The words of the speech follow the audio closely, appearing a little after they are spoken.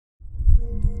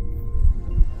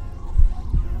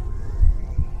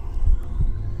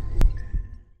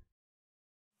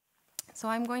So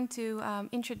I'm going to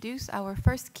introduce our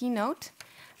first keynote,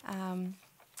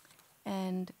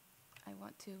 and I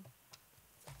want to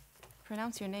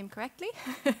pronounce your name correctly.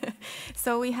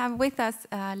 So we have with us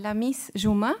Lamis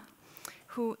Jomaa,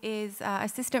 who is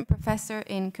assistant professor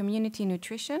in community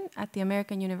nutrition at the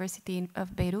American University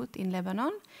of Beirut in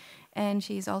Lebanon, and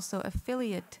she's also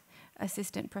affiliate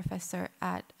assistant professor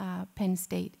at Penn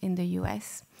State in the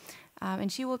US.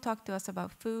 And she will talk to us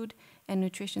about food and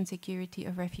nutrition security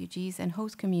of refugees and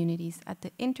host communities at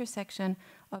the intersection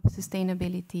of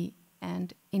sustainability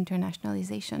and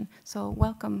internationalization. So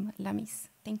welcome, Lamis.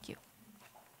 Thank you.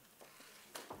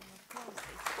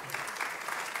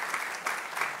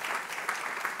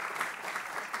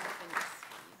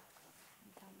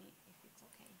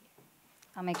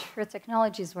 I'll make sure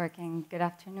technology is working. Good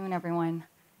afternoon, everyone.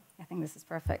 I think this is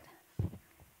perfect.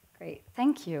 Great,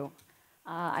 thank you.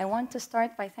 I want to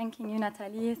start by thanking you,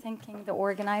 Nathalie, thanking the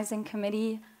organizing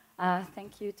committee.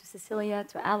 Thank you to Cecilia,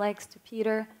 to Alex, to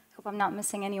Peter. I hope I'm not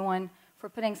missing anyone for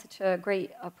putting such a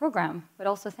great program, but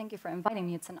also thank you for inviting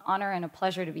me. It's an honor and a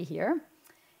pleasure to be here.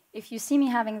 If you see me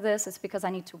having this, it's because I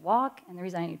need to walk, and the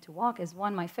reason I need to walk is,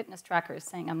 one, my fitness tracker is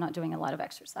saying I'm not doing a lot of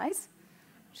exercise,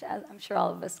 which I'm sure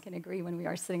all of us can agree when we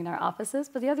are sitting in our offices,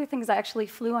 but the other thing is I actually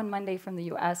flew on Monday from the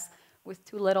US with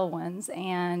 2 little ones,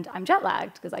 and I'm jet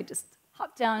lagged because I just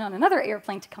hopped down on another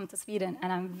airplane to come to Sweden,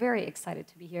 and I'm very excited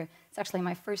to be here. It's actually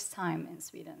my first time in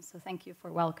Sweden, so thank you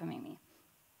for welcoming me.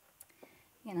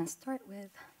 I'm going to start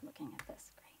with looking at this.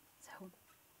 Great. So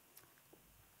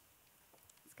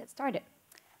let's get started.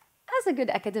 As a good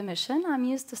academician, I'm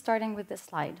used to starting with this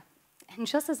slide. And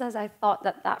just as I thought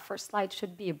that that first slide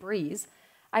should be a breeze,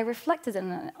 I reflected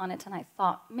on it and I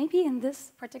thought, maybe in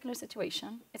this particular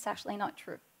situation, it's actually not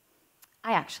true.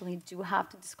 I actually do have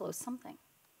to disclose something.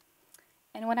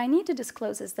 And what I need to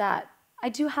disclose is that I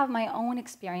do have my own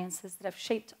experiences that have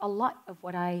shaped a lot of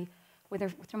what whether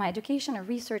through my education or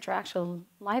research or actual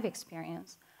live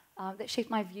experience, that shaped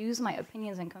my views, my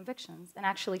opinions, and convictions, and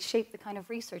actually shaped the kind of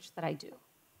research that I do.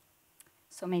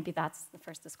 So maybe that's the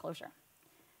first disclosure.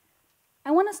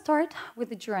 I want to start with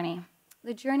the journey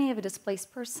of a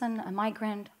displaced person, a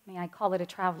migrant, may I call it a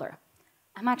traveler.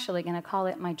 I'm actually going to call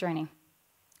it my journey,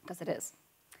 because it is.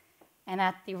 And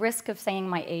at the risk of saying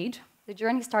my age, the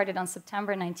journey started on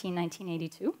September 19,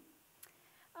 1982.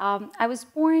 I was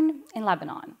born in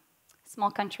Lebanon, a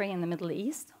small country in the Middle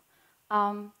East,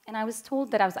 and I was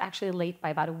told that I was actually late by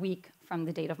about a week from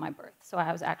the date of my birth, so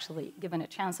I was actually given a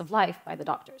chance of life by the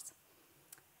doctors.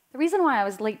 The reason why I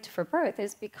was late for birth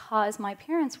is because my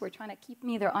parents were trying to keep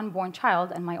me, their unborn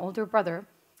child, and my older brother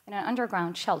in an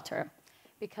underground shelter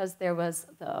because there was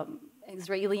the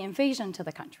Israeli invasion to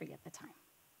the country at the time.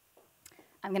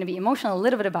 I'm going to be emotional a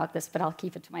little bit about this, but I'll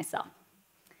keep it to myself.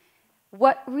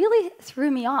 What really threw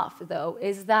me off, though,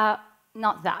 is the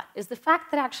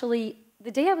fact that actually the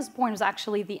day I was born was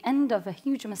actually the end of a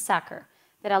huge massacre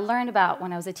that I learned about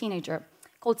when I was a teenager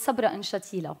called Sabra and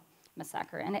Shatila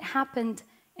massacre, and it happened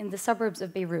in the suburbs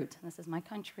of Beirut. This is my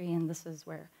country, and this is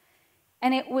where.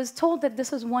 And it was told that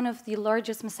this was one of the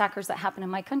largest massacres that happened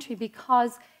in my country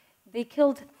because they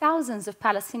killed thousands of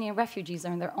Palestinian refugees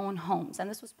in their own homes, and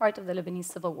this was part of the Lebanese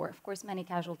civil war. Of course, many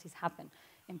casualties happened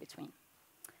in between.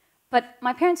 But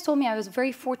my parents told me I was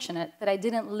very fortunate that I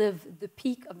didn't live the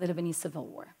peak of the Lebanese civil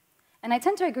war. And I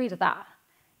tend to agree to that,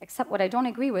 except what I don't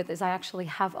agree with is I actually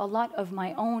have a lot of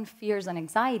my own fears and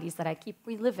anxieties that I keep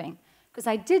reliving, because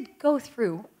I did go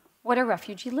through what a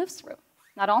refugee lives through.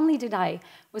 Not only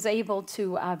was I able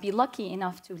to be lucky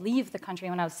enough to leave the country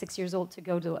when I was 6 years old to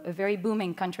go to a very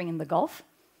booming country in the Gulf,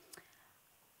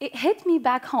 it hit me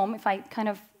back home, if I kind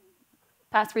of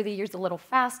pass through the years a little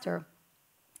faster,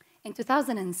 in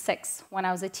 2006, when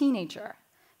I was a teenager.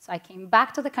 So I came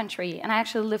back to the country, and I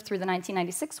actually lived through the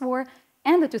 1996 war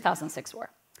and the 2006 war.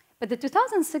 But the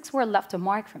 2006 war left a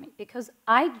mark for me, because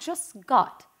I just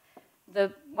got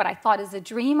what I thought is a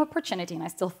dream opportunity, and I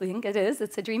still think it is,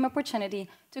 it's a dream opportunity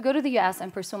to go to the US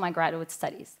and pursue my graduate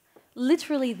studies.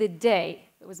 Literally the day,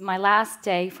 it was my last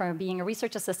day for being a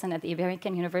research assistant at the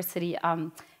American University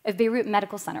of Beirut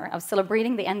Medical Center. I was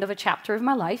celebrating the end of a chapter of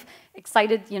my life,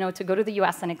 excited, to go to the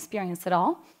US and experience it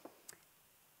all.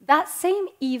 That same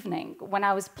evening, when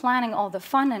I was planning all the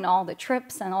fun and all the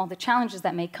trips and all the challenges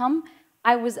that may come,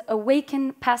 I was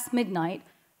awakened past midnight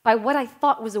by what I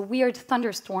thought was a weird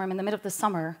thunderstorm in the middle of the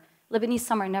summer. Lebanese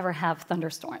summer never have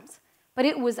thunderstorms. But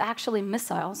it was actually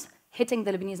missiles hitting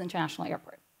the Lebanese International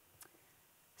Airport.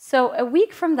 So a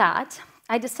week from that,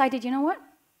 I decided, you know what?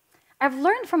 I've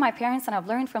learned from my parents and I've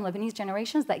learned from Lebanese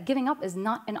generations that giving up is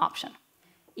not an option.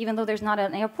 Even though there's not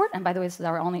an airport, and by the way, this is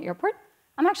our only airport,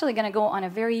 I'm actually going to go on a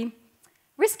very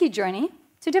risky journey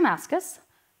to Damascus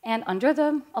and under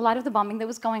a lot of the bombing that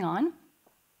was going on,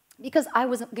 because I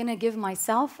wasn't going to give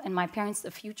myself and my parents the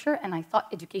future, and I thought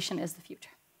education is the future.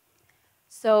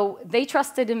 So they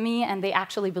trusted in me, and they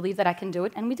actually believed that I can do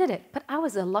it, and we did it. But I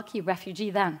was a lucky refugee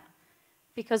then,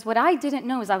 because what I didn't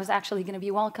know is I was actually going to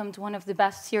be welcomed to one of the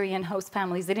best Syrian host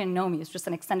families. They didn't know me. It was just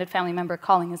an extended family member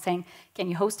calling and saying, can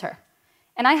you host her?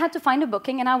 And I had to find a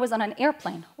booking, and I was on an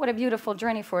airplane. What a beautiful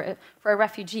journey for a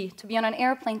refugee, to be on an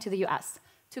airplane to the US,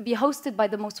 to be hosted by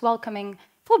the most welcoming,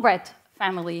 full-bred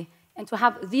family, and to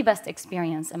have the best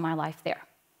experience in my life there.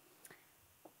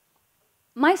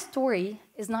 My story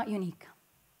is not unique.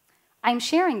 I'm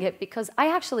sharing it because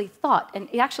I actually thought, and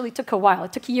it actually took a while,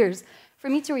 it took years, for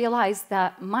me to realize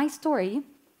that my story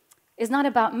is not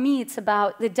about me, it's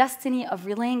about the destiny of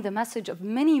relaying the message of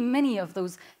many, many of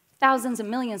those thousands and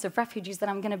millions of refugees that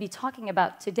I'm going to be talking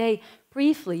about today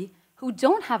briefly, who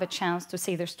don't have a chance to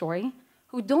say their story,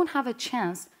 who don't have a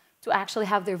chance to actually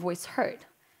have their voice heard.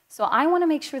 So I want to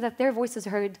make sure that their voice is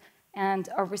heard and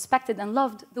are respected and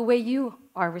loved the way you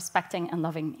are respecting and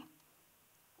loving me.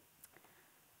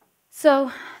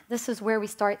 So this is where we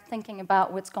start thinking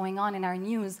about what's going on in our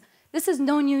news. This is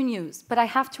no new news, but I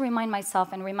have to remind myself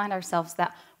and remind ourselves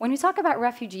that when we talk about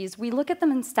refugees, we look at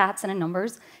them in stats and in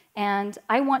numbers, and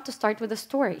I want to start with a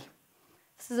story.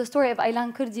 This is a story of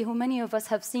Aylan Kurdi, who many of us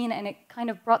have seen, and it kind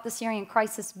of brought the Syrian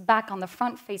crisis back on the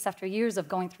front face after years of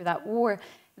going through that war,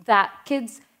 that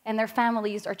kids and their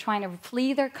families are trying to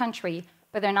flee their country,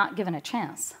 but they're not given a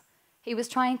chance. He was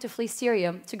trying to flee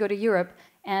Syria to go to Europe,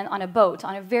 and on a boat,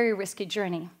 on a very risky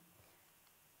journey.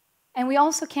 And we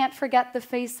also can't forget the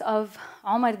face of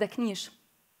Omar Daknish,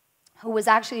 who was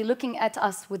actually looking at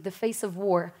us with the face of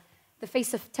war, the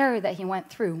face of terror that he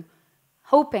went through,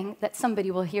 hoping that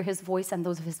somebody will hear his voice and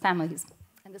those of his families.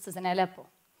 And this is in Aleppo.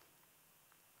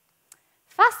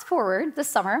 Fast forward this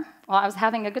summer, while I was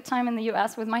having a good time in the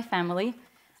US with my family,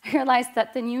 I realized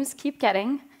that the news keep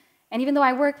getting, and even though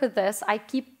I work with this, I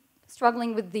keep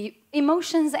struggling with the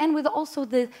emotions and with also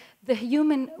the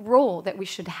human role that we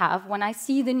should have. When I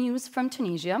see the news from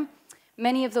Tunisia,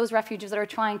 many of those refugees that are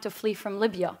trying to flee from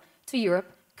Libya to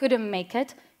Europe couldn't make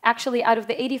it. Actually, out of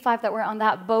the 85 that were on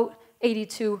that boat,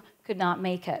 82 could not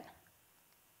make it.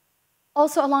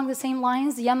 Also along the same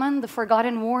lines, Yemen, the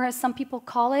forgotten war, as some people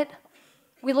call it,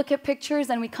 we look at pictures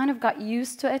and we kind of got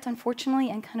used to it, unfortunately,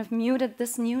 and kind of muted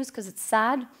this news because it's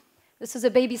sad. This is a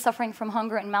baby suffering from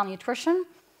hunger and malnutrition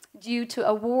due to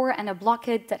a war and a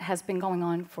blockade that has been going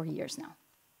on for years now.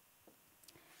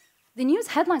 The news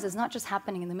headlines is not just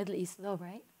happening in the Middle East, though,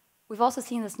 right? We've also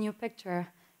seen this new picture.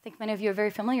 I think many of you are very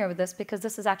familiar with this because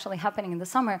this is actually happening in the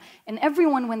summer. And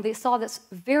everyone, when they saw this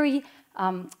very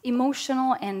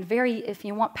emotional and very, if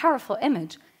you want, powerful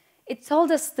image, it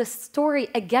told us the story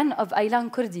again of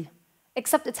Aylan Kurdi,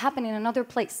 except it's happening in another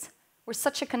place. We're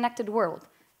such a connected world.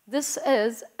 This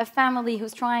is a family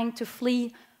who's trying to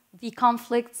flee the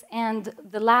conflicts and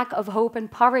the lack of hope and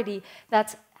poverty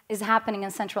that is happening in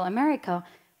Central America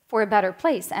for a better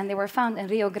place. And they were found in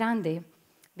Rio Grande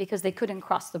because they couldn't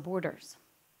cross the borders.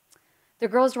 The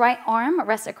girl's right arm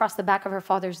rests across the back of her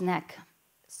father's neck.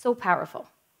 So powerful.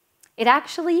 It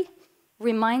actually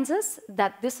reminds us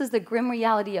that this is the grim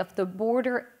reality of the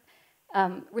border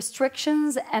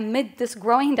restrictions amid this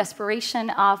growing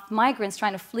desperation of migrants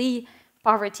trying to flee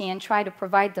poverty and try to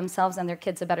provide themselves and their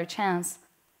kids a better chance.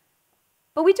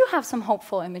 But we do have some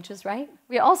hopeful images, right?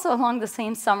 We also, along the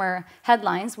same summer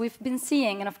headlines, we've been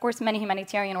seeing, and of course many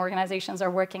humanitarian organizations are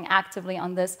working actively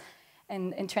on this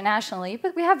internationally,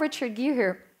 but we have Richard Gere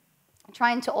here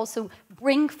trying to also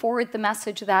bring forward the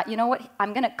message that, you know what,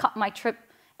 I'm going to cut my trip.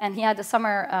 And he had a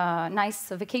summer nice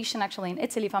vacation, actually, in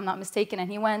Italy, if I'm not mistaken, and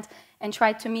he went and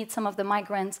tried to meet some of the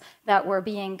migrants that were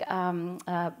being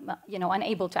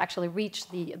unable to actually reach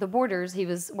the borders. He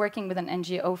was working with an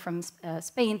NGO from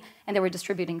Spain, and they were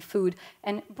distributing food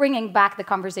and bringing back the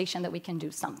conversation that we can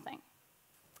do something.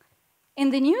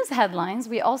 In the news headlines,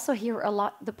 we also hear a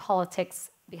lot the politics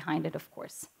behind it, of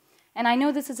course. And I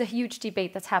know this is a huge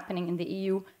debate that's happening in the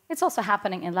EU. It's also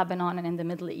happening in Lebanon and in the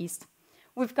Middle East.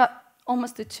 We've got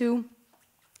almost the two,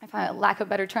 if I lack of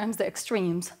better terms, the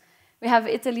extremes. We have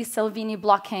Italy's Salvini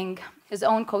blocking his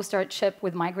own Coast Guard ship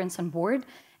with migrants on board,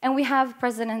 and we have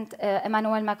President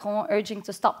Emmanuel Macron urging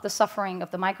to stop the suffering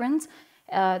of the migrants.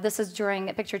 This is during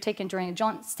a picture taken during a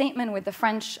joint statement with the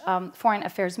French Foreign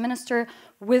Affairs Minister,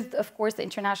 with, of course, the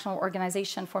International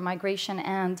Organization for Migration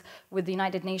and with the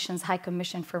United Nations High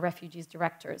Commission for Refugees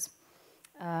Directors.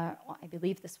 I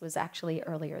believe this was actually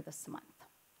earlier this month.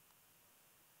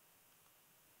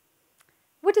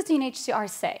 What does the UNHCR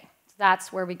say?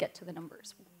 That's where we get to the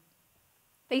numbers.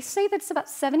 They say that it's about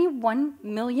 71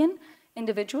 million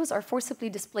individuals are forcibly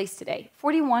displaced today,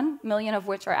 41 million of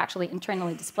which are actually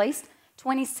internally displaced,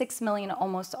 26 million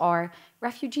almost are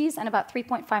refugees, and about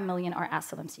 3.5 million are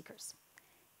asylum seekers.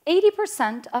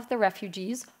 80% of the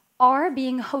refugees are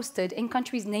being hosted in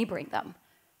countries neighboring them.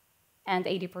 And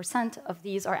 80% of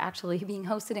these are actually being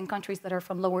hosted in countries that are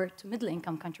from lower to middle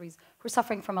income countries who are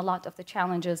suffering from a lot of the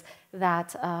challenges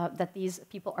that, that these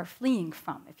people are fleeing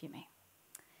from, if you may.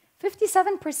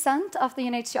 57% of the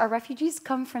UNHCR refugees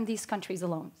come from these countries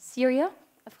alone: Syria,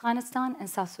 Afghanistan, and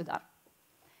South Sudan.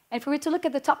 And if we were to look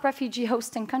at the top refugee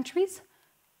hosting countries,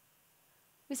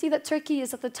 we see that Turkey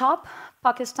is at the top,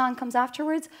 Pakistan comes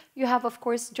afterwards. You have, of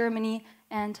course, Germany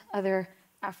and other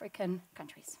African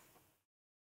countries.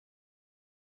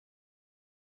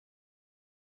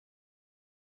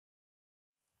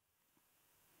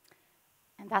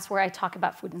 And that's where I talk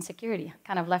about food insecurity.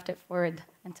 Kind of left it forward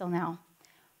until now.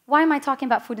 Why am I talking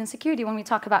about food insecurity? When we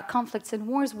talk about conflicts and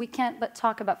wars, we can't but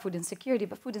talk about food insecurity,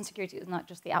 but food insecurity is not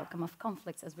just the outcome of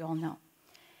conflicts, as we all know.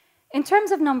 In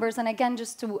terms of numbers, and again,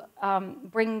 just to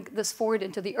bring this forward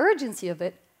into the urgency of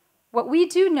it, what we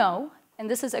do know, and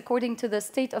this is according to the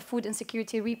State of Food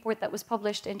Insecurity report that was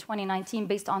published in 2019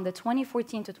 based on the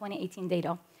 2014 to 2018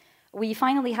 data, we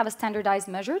finally have a standardized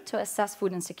measure to assess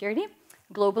food insecurity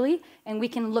globally, and we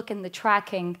can look in the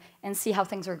tracking and see how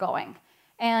things are going.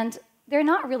 And they're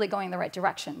not really going in the right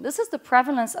direction. This is the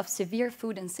prevalence of severe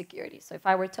food insecurity. So if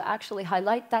I were to actually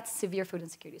highlight, that's severe food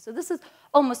insecurity. So this is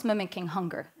almost mimicking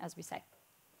hunger, as we say.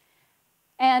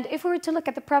 And if we were to look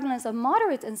at the prevalence of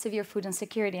moderate and severe food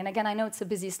insecurity, and again, I know it's a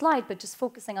busy slide, but just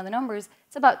focusing on the numbers,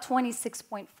 it's about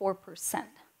 26.4%,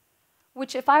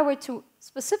 which if I were to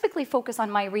specifically focus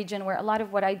on my region, where a lot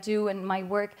of what I do and my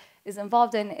work is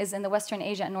involved in is in the Western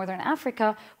Asia and Northern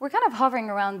Africa, we're kind of hovering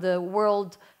around the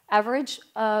world average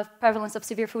prevalence of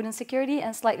severe food insecurity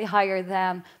and slightly higher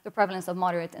than the prevalence of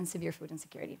moderate and severe food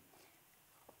insecurity.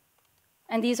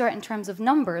 And these are in terms of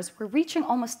numbers. We're reaching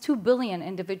almost 2 billion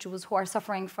individuals who are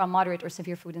suffering from moderate or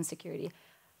severe food insecurity.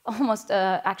 Almost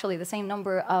actually the same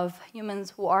number of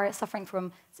humans who are suffering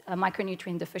from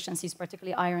micronutrient deficiencies,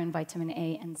 particularly iron, vitamin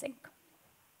A, and zinc.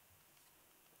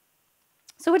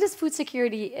 So what does food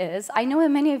security is? I know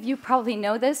that many of you probably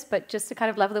know this, but just to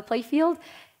kind of level the play field,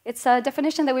 it's a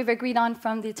definition that we've agreed on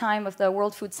from the time of the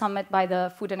World Food Summit by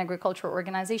the Food and Agriculture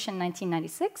Organization in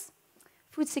 1996.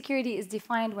 Food security is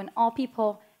defined when all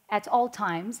people at all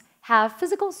times have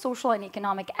physical, social, and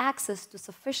economic access to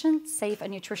sufficient, safe,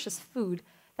 and nutritious food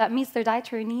that meets their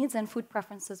dietary needs and food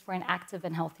preferences for an active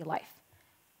and healthy life.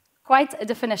 Quite a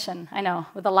definition, I know,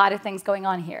 with a lot of things going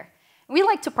on here. We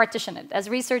like to partition it. As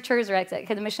researchers or as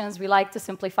academicians, we like to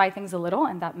simplify things a little,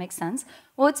 and that makes sense.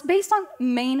 Well, it's based on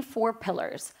main 4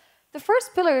 pillars. The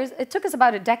first pillar is, it took us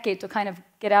about a decade to kind of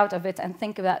get out of it and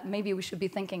think about maybe we should be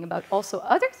thinking about also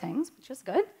other things, which is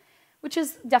good, which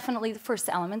is definitely the first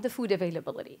element, the food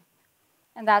availability.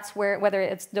 And that's where, whether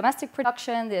it's domestic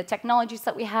production, the technologies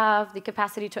that we have, the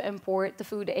capacity to import, the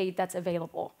food aid that's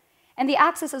available. And the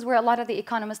access is where a lot of the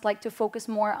economists like to focus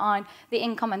more on the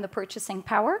income and the purchasing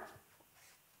power.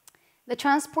 The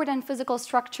transport and physical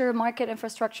structure, market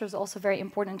infrastructure is also very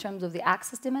important in terms of the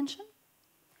access dimension.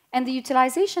 And the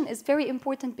utilization is very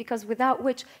important because without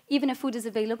which, even if food is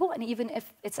available and even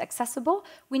if it's accessible,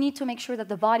 we need to make sure that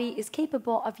the body is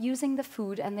capable of using the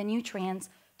food and the nutrients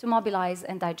to mobilize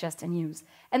and digest and use.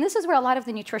 And this is where a lot of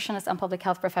the nutritionists and public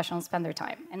health professionals spend their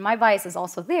time. And my bias is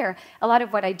also there. A lot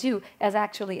of what I do is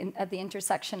actually at the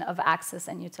intersection of access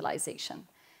and utilization.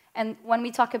 And when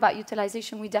we talk about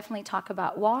utilization, we definitely talk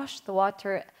about WASH, the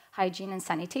water, hygiene, and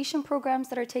sanitation programs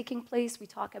that are taking place. We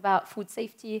talk about food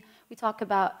safety. We talk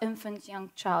about infant,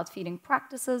 young child feeding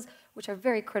practices, which are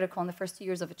very critical in the first 2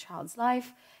 years of a child's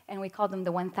life. And we call them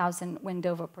the 1,000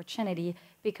 window of opportunity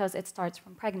because it starts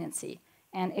from pregnancy.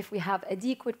 And if we have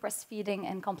adequate breastfeeding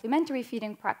and complementary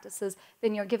feeding practices,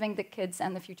 then you're giving the kids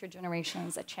and the future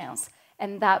generations a chance.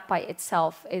 And that by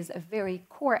itself is a very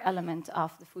core element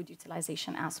of the food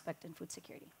utilization aspect in food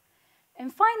security.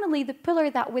 And finally, the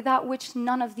pillar that without which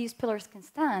none of these pillars can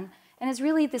stand, and is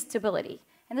really the stability.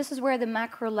 And this is where the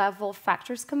macro level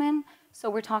factors come in. So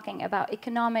we're talking about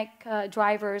economic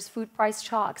drivers, food price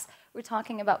shocks. We're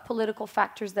talking about political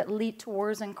factors that lead to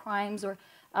wars and crimes or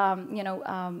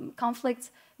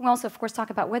conflicts. We also, of course, talk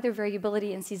about weather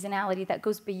variability and seasonality that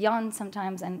goes beyond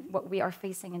sometimes and what we are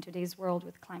facing in today's world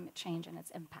with climate change and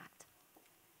its impact.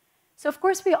 So, of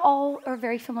course, we all are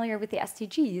very familiar with the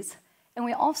SDGs, and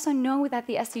we also know that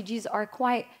the SDGs are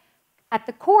quite at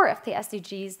the core of the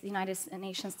SDGs, the United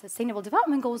Nations Sustainable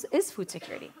Development Goals, is food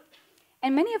security.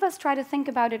 And many of us try to think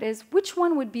about it as which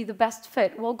one would be the best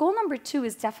fit. Well, goal number 2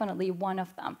 is definitely one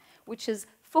of them, which is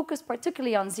focused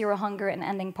particularly on zero hunger and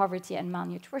ending poverty and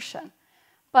malnutrition.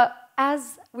 But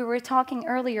as we were talking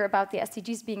earlier about the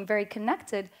SDGs being very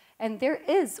connected, and there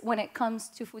is, when it comes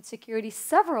to food security,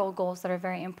 several goals that are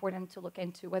very important to look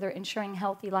into, whether ensuring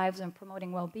healthy lives and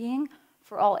promoting well-being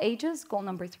for all ages, goal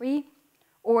number 3,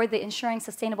 or the ensuring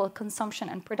sustainable consumption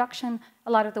and production.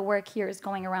 A lot of the work here is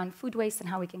going around food waste and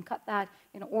how we can cut that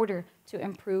in order to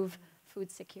improve food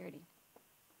security.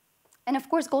 And of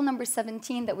course, goal number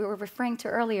 17 that we were referring to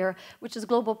earlier, which is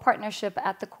global partnership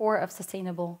at the core of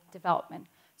sustainable development.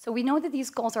 So we know that these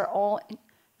goals are all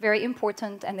very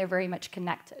important and they're very much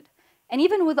connected. And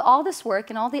even with all this work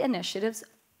and all the initiatives,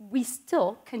 we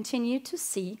still continue to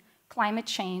see climate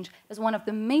change as one of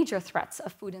the major threats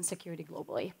of food insecurity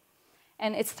globally.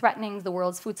 And it's threatening the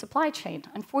world's food supply chain.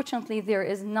 Unfortunately, there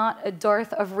is not a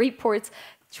dearth of reports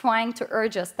trying to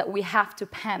urge us that we have to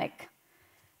panic.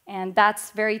 And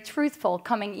that's very truthful,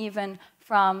 coming even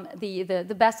from the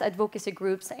best advocacy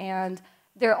groups. And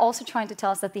they're also trying to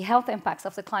tell us that the health impacts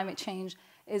of the climate change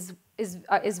is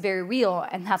very real,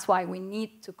 and that's why we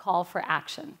need to call for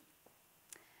action.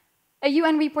 A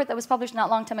UN report that was published not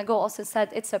a long time ago also said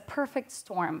it's a perfect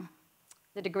storm.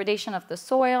 The degradation of the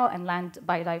soil and land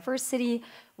biodiversity,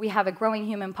 we have a growing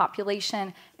human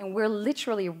population, and we're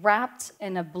literally wrapped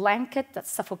in a blanket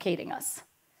that's suffocating us.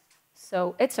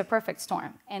 So it's a perfect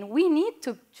storm. And we need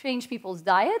to change people's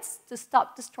diets to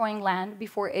stop destroying land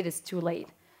before it is too late.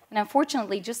 And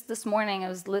unfortunately, just this morning, I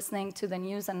was listening to the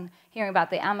news and hearing about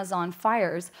the Amazon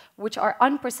fires, which are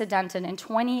unprecedented in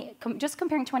just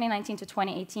comparing 2019 to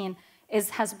 2018,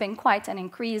 has been quite an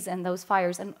increase in those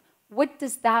fires. And what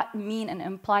does that mean and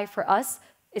imply for us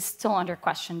is still under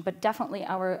question, but definitely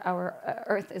our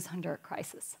Earth is under a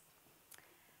crisis.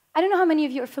 I don't know how many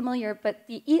of you are familiar, but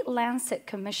the Eat Lancet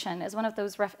Commission is one of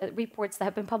those reports that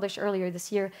have been published earlier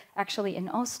this year, actually in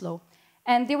Oslo.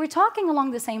 And they were talking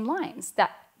along the same lines,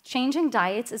 that changing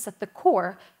diets is at the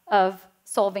core of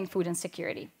solving food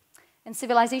insecurity. And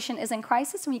civilization is in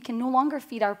crisis, and we can no longer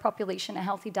feed our population a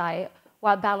healthy diet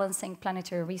while balancing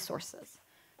planetary resources.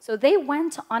 So they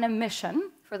went on a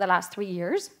mission for the last 3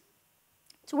 years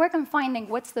to work on finding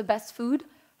what's the best food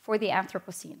for the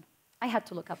Anthropocene. I had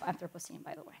to look up Anthropocene,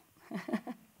 by the way.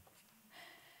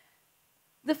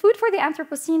 The food for the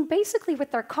Anthropocene, basically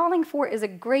what they're calling for is a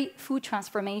great food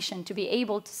transformation to be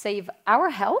able to save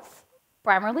our health,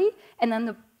 primarily, and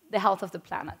then the health of the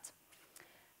planet.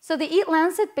 So the Eat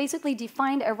Lancet basically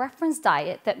defined a reference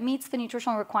diet that meets the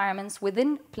nutritional requirements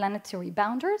within planetary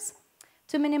boundaries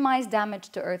to minimize damage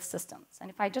to Earth systems. And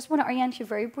if I just want to orient you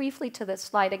very briefly to this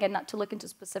slide, again, not to look into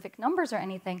specific numbers or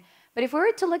anything, but if we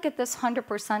were to look at this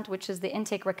 100%, which is the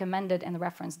intake recommended in the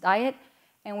reference diet,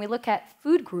 and we look at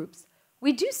food groups,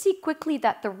 we do see quickly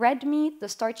that the red meat, the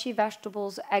starchy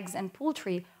vegetables, eggs, and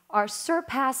poultry are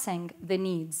surpassing the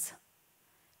needs.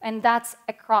 And that's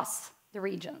across the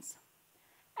regions.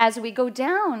 As we go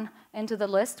down into the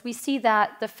list, we see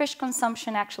that the fish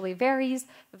consumption actually varies,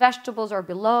 vegetables are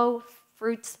below,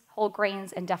 fruits, whole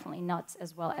grains, and definitely nuts,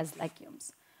 as well as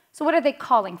legumes. So what are they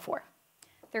calling for?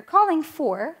 They're calling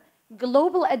for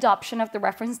global adoption of the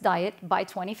reference diet by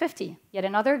 2050. Yet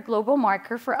another global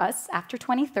marker for us after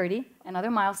 2030,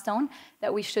 another milestone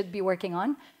that we should be working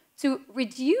on, to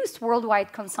reduce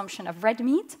worldwide consumption of red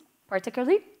meat,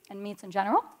 particularly, and meats in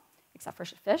general, except for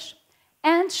fish,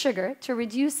 and sugar to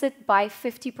reduce it by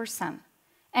 50%,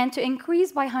 and to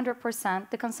increase by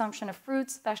 100% the consumption of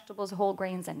fruits, vegetables, whole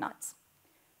grains, and nuts.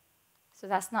 So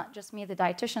that's not just me, the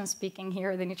dietitian, speaking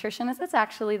here, the nutritionist. It's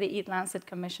actually the Eat Lancet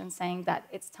Commission saying that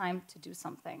it's time to do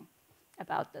something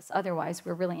about this. Otherwise,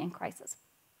 we're really in crisis.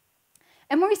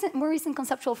 A more recent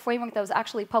conceptual framework that was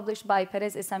actually published by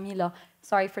Perez Isamila,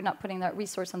 sorry for not putting that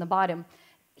resource on the bottom,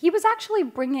 he was actually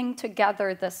bringing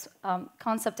together this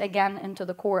concept again into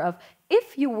the core of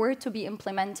if you were to be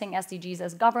implementing SDGs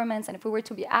as governments, and if we were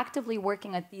to be actively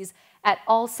working at these at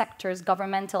all sectors,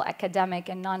 governmental, academic,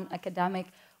 and non-academic,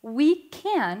 we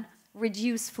can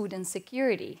reduce food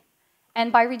insecurity.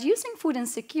 And by reducing food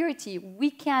insecurity, we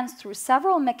can, through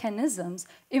several mechanisms,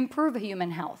 improve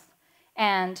human health.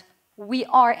 And we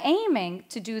are aiming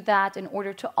to do that in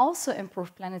order to also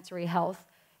improve planetary health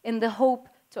in the hope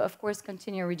to, of course,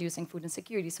 continue reducing food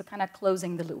insecurity, so kind of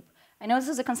closing the loop. I know this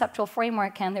is a conceptual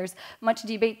framework, and there's much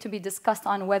debate to be discussed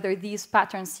on whether these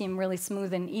patterns seem really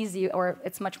smooth and easy, or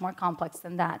it's much more complex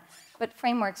than that. But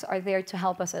frameworks are there to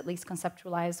help us at least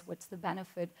conceptualize what's the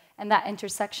benefit and that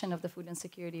intersection of the food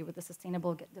insecurity with the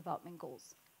Sustainable Development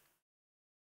Goals.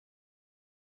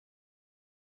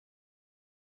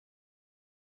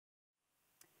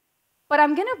 But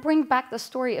I'm going to bring back the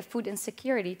story of food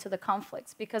insecurity to the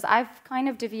conflicts, because I've kind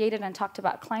of deviated and talked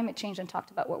about climate change and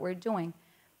talked about what we're doing.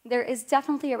 there is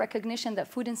definitely a recognition that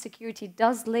food insecurity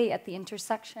does lay at the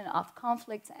intersection of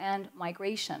conflict and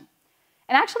migration.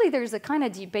 And actually, there's a kind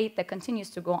of debate that continues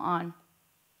to go on.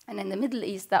 And in the Middle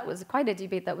East, that was quite a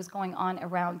debate that was going on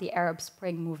around the Arab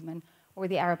Spring movement, or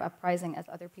the Arab uprising, as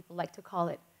other people like to call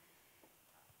it.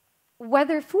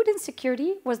 Whether food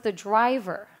insecurity was the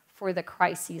driver for the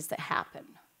crises that happen,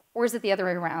 or is it the other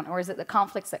way around, or is it the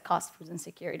conflicts that caused food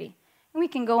insecurity? And we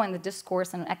can go in the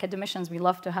discourse, and academicians, we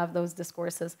love to have those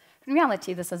discourses. In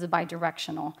reality, this is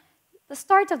bidirectional. The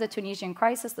start of the Tunisian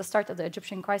crisis, the start of the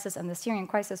Egyptian crisis, and the Syrian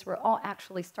crisis were all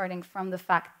actually starting from the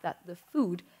fact that the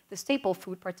food, the staple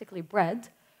food, particularly bread,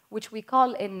 which we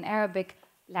call in Arabic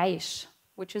l'aish,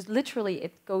 which is literally,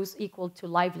 it goes equal to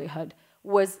livelihood,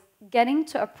 was getting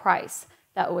to a price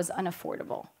that was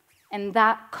unaffordable. And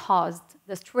that caused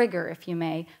this trigger, if you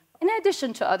may, in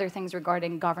addition to other things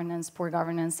regarding governance, poor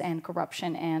governance, and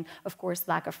corruption, and of course,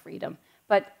 lack of freedom.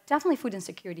 But definitely food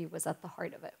insecurity was at the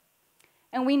heart of it.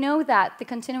 And we know that the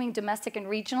continuing domestic and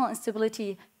regional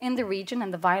instability in the region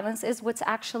and the violence is what's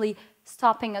actually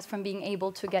stopping us from being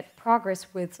able to get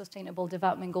progress with Sustainable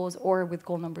Development Goals or with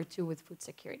goal number 2 with food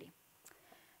security.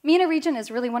 MENA region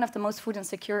is really one of the most food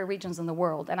insecure regions in the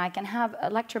world, and I can have a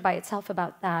lecture by itself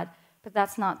about that, but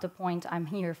that's not the point I'm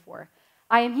here for.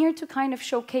 I am here to kind of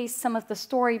showcase some of the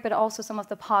story, but also some of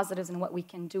the positives and what we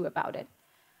can do about it.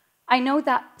 I know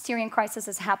that Syrian crisis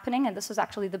is happening, and this is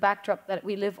actually the backdrop that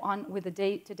we live on with a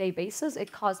day-to-day basis.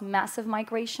 It caused massive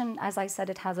migration. As I said,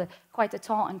 it has quite a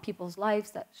toll on people's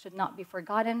lives that should not be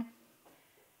forgotten.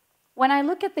 When I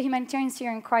look at the humanitarian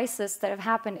Syrian crisis that have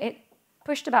happened, it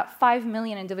pushed about 5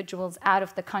 million individuals out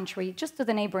of the country, just to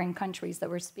the neighboring countries that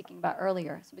we were speaking about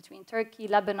earlier. So between Turkey,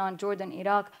 Lebanon, Jordan,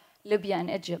 Iraq, Libya, and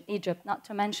Egypt, not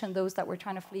to mention those that were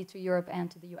trying to flee to Europe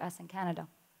and to the US and Canada.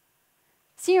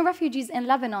 Syrian refugees in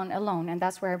Lebanon alone, and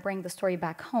that's where I bring the story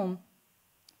back home,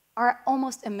 are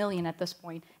almost 1 million at this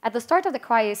point. At the start of the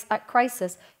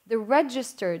crisis, the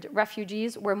registered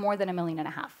refugees were more than 1.5 million.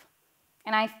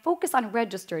 And I focus on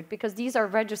registered because these are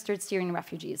registered Syrian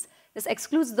refugees. This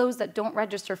excludes those that don't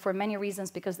register for many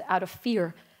reasons, because out of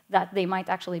fear that they might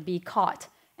actually be caught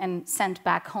and sent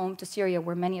back home to Syria,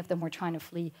 where many of them were trying to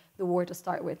flee the war to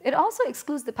start with. It also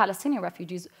excludes the Palestinian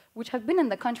refugees, which have been in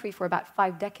the country for about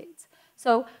 5 decades.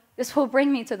 So this will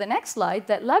bring me to the next slide,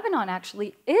 that Lebanon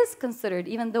actually is considered,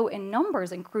 even though in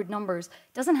numbers, in crude numbers,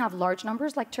 doesn't have large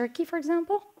numbers like Turkey, for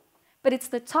example, but it's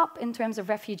the top in terms of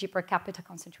refugee per capita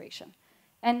concentration.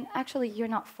 And actually, you're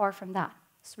not far from that.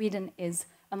 Sweden is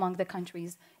among the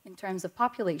countries in terms of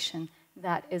population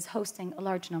that is hosting a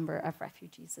large number of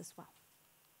refugees as well.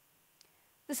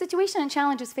 The situation and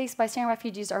challenges faced by Syrian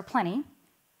refugees are plenty.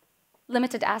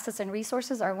 Limited assets and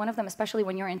resources are one of them, especially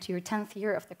when you're into your 10th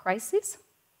year of the crisis.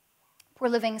 Poor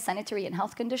living, sanitary, and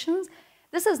health conditions.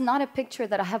 This is not a picture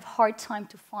that I have a hard time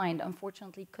to find,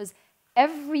 unfortunately, because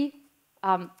every,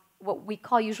 what we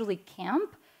call usually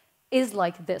camp, is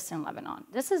like this in Lebanon.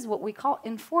 This is what we call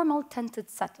informal tented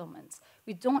settlements.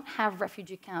 We don't have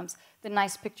refugee camps, the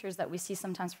nice pictures that we see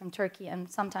sometimes from Turkey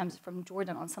and sometimes from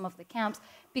Jordan on some of the camps,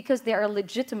 because they are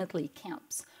legitimately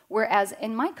camps. Whereas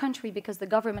in my country, because the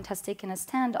government has taken a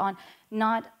stand on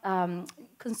not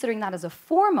considering that as a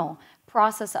formal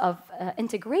process of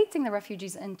integrating the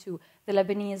refugees into the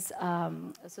Lebanese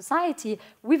society,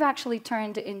 we've actually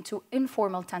turned into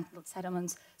informal tented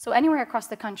settlements. So anywhere across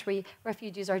the country,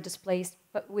 refugees are displaced,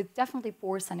 but with definitely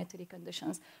poor sanitary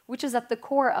conditions, which is at the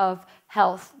core of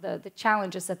health, the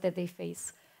challenges that they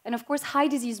face. And of course, high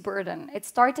disease burden. It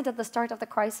started at the start of the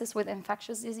crisis with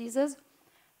infectious diseases,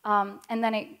 and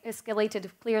then it escalated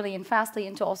clearly and fastly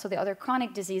into also the other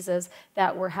chronic diseases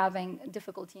that we're having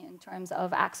difficulty in terms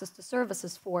of access to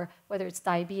services for, whether it's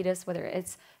diabetes, whether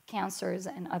it's cancers,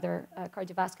 and other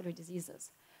cardiovascular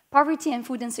diseases. Poverty and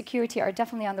food insecurity are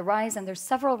definitely on the rise, and there's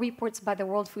several reports by the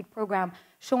World Food Programme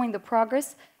showing the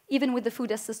progress, even with the food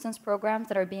assistance programs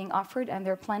that are being offered, and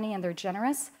they're plenty and they're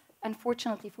generous.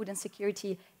 Unfortunately, food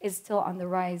insecurity is still on the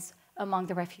rise among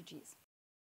the refugees.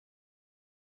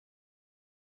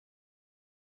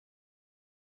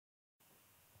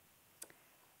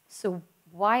 So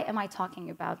why am I talking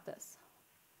about this?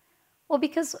 Well,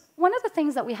 because one of the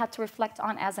things that we had to reflect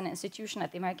on as an institution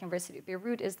at the American University of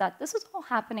Beirut is that this was all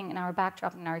happening in our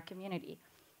backdrop, in our community.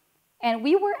 And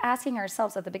we were asking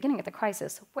ourselves at the beginning of the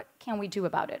crisis, what can we do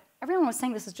about it? Everyone was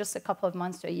saying this is just a couple of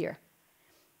months to a year.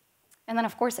 And then,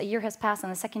 of course, a year has passed,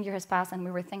 and the second year has passed, and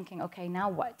we were thinking, okay, now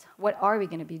what? What are we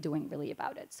going to be doing really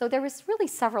about it? So there was really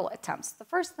several attempts. The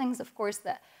first things, of course,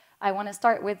 that I want to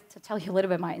start with to tell you a little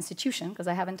bit about my institution, because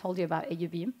I haven't told you about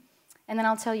AUB. And then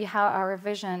I'll tell you how our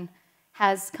vision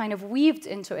has kind of weaved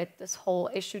into it this whole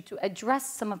issue to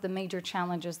address some of the major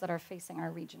challenges that are facing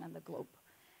our region and the globe.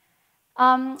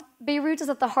 Beirut is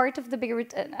at the heart of the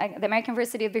American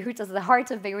University of Beirut is at the heart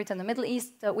of Beirut in the Middle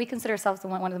East. We consider ourselves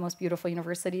one of the most beautiful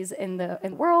universities in the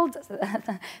world.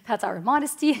 That's our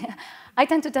modesty. I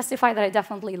tend to testify that I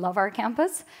definitely love our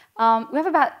campus. We have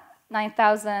about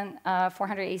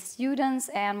 9,408 students,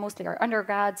 and mostly are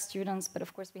undergrad students, but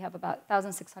of course we have about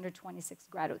 1,626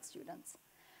 graduate students.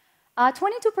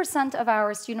 22% of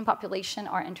our student population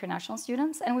are international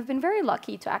students, and we've been very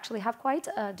lucky to actually have quite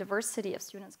a diversity of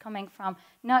students coming from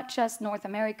not just North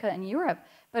America and Europe,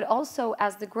 but also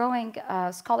as the growing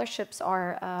scholarships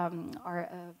and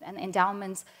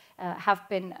endowments have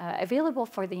been available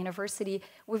for the university,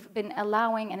 we've been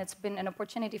allowing, and it's been an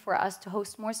opportunity for us to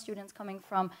host more students coming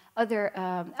from other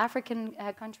African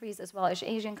countries, as well as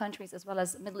Asian countries, as well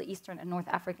as Middle Eastern and North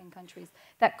African countries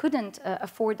that couldn't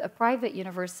afford a private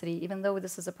university. Even though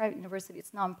this is a private university,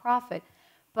 it's nonprofit,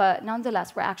 but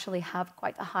nonetheless, we actually have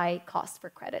quite a high cost for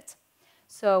credit.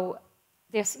 So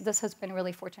this has been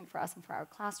really fortunate for us and for our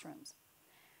classrooms.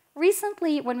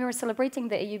 Recently, when we were celebrating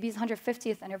the AUB's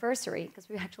 150th anniversary, because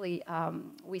we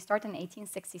started in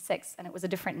 1866, and it was a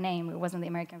different name. It wasn't the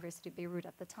American University of Beirut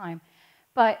at the time.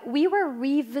 But we were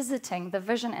revisiting the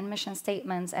vision and mission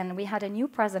statements, and we had a new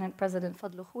president, President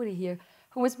Fadl Khouri here,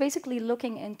 who was basically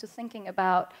looking into thinking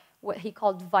about what he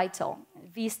called vital.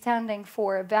 V standing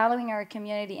for valuing our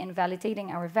community and validating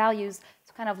our values,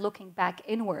 so kind of looking back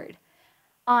inward.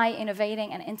 I,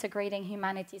 innovating and integrating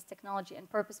humanities, technology, and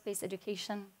purpose-based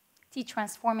education. T,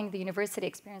 transforming the university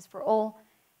experience for all.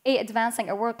 A, advancing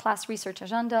a world-class research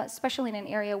agenda, especially in an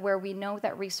area where we know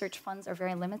that research funds are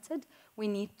very limited. We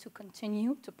need to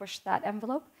continue to push that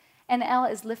envelope. And L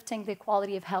is lifting the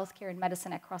quality of healthcare and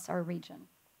medicine across our region.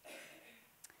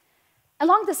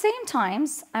 Along the same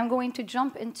times, I'm going to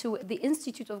jump into the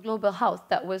Institute of Global Health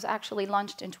that was actually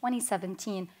launched in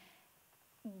 2017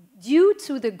 due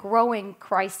to the growing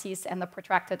crises and the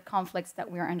protracted conflicts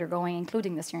that we are undergoing,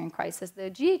 including the Syrian crisis.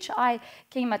 The GHI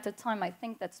came at a time, I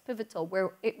think, that's pivotal,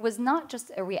 where it was not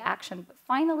just a reaction, but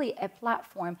finally a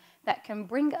platform that can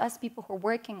bring us people who are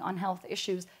working on health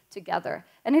issues together.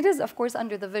 And it is, of course,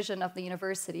 under the vision of the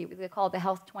university. They call it the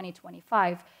Health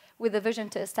 2025, with a vision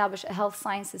to establish a health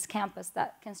sciences campus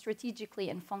that can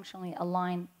strategically and functionally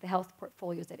align the health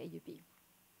portfolios at AUB.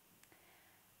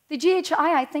 The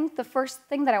GHI, I think the first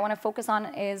thing that I want to focus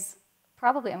on is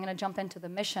probably, I'm going to jump into the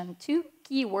mission. Two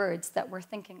key words that we're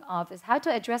thinking of is how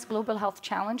to address global health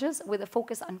challenges with a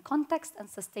focus on context and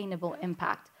sustainable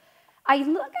impact. I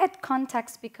look at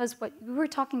context because what we were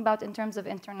talking about in terms of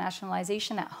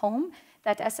internationalization at home,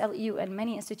 that SLU and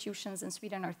many institutions in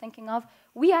Sweden are thinking of,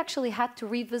 we actually had to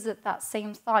revisit that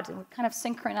same thought, and we kind of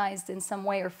synchronized in some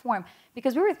way or form,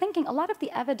 because we were thinking a lot of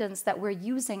the evidence that we're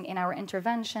using in our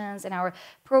interventions, in our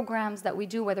programs that we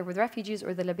do, whether with refugees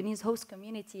or the Lebanese host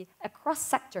community, across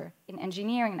sector, in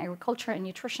engineering, and agriculture, and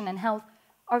nutrition and health,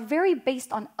 are very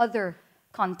based on other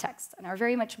contexts and are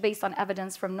very much based on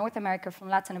evidence from North America, from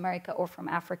Latin America, or from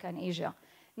Africa and Asia.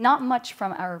 Not much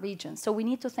from our region. So we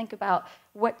need to think about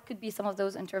what could be some of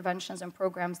those interventions and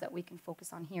programs that we can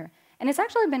focus on here. And it's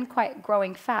actually been quite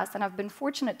growing fast, and I've been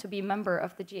fortunate to be a member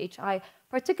of the GHI,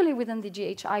 particularly within the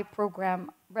GHI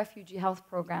program, Refugee Health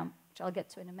Program, which I'll get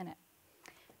to in a minute.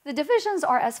 The divisions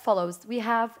are as follows. We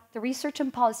have the research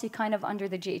and policy kind of under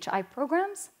the GHI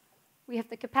programs. We have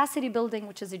the capacity building,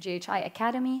 which is the GHI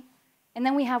Academy. And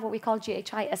then we have what we call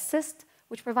GHI Assist,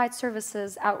 which provides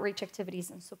services, outreach activities,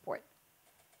 and support.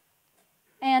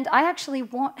 And I actually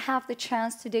won't have the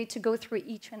chance today to go through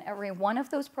each and every one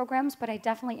of those programs, but I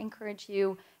definitely encourage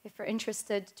you, if you're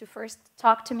interested, to first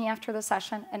talk to me after the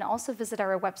session and also visit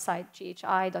our website,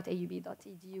 ghi.aub.edu.lb,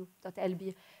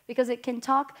 because it can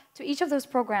talk to each of those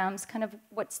programs, kind of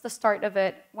what's the start of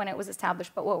it, when it was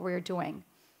established, but what we're doing.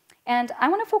 And I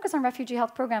want to focus on Refugee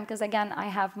Health Program because, again, I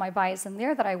have my bias in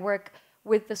there that I work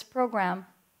with this program.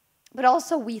 But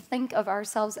also, we think of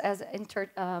ourselves as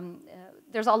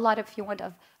there's a lot, if you want,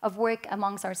 of work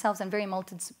amongst ourselves and very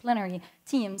multidisciplinary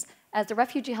teams, as the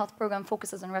Refugee Health Program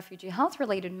focuses on refugee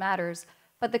health-related matters.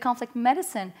 But the conflict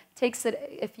medicine takes it,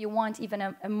 if you want, even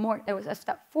a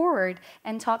step forward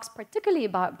and talks particularly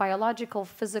about biological,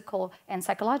 physical, and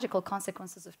psychological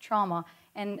consequences of trauma.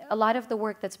 And a lot of the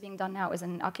work that's being done now is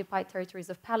in occupied territories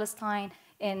of Palestine,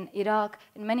 in Iraq,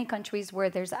 in many countries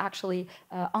where there's actually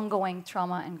ongoing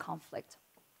trauma and conflict.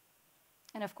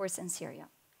 And of course, in Syria.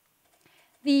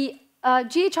 The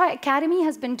GHI Academy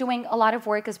has been doing a lot of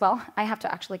work as well. I have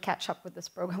to actually catch up with this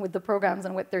program, with the programs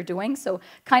and what they're doing. So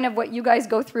kind of what you guys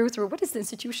go through what is the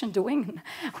institution doing?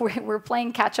 We're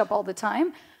playing catch up all the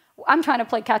time. I'm trying to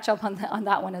play catch up on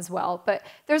that one as well. But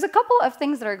there's a couple of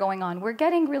things that are going on. We're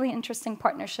getting really interesting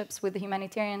partnerships with the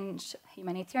Humanitarian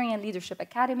Leadership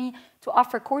Academy to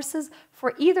offer courses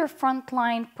for either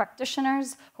frontline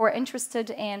practitioners who are interested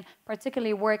in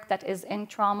particularly work that is in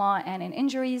trauma and in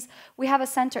injuries. We have a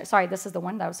center, sorry, this is the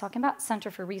one that I was talking about,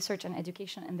 Center for Research and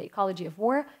Education in the Ecology of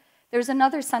War. There's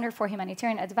another Center for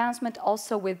Humanitarian Advancement,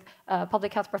 also with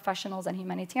public health professionals and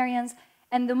humanitarians.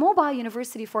 And the Mobile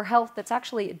University for Health, that's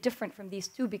actually different from these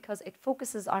two because it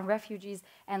focuses on refugees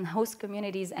and host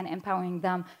communities and empowering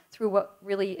them through what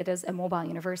really it is a mobile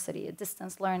university, a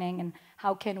distance learning, and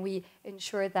how can we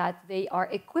ensure that they are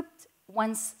equipped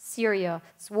once Syria's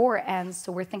war ends.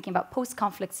 So we're thinking about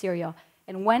post-conflict Syria.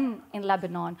 And when in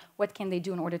Lebanon, what can they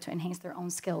do in order to enhance their own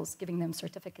skills, giving them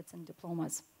certificates and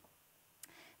diplomas.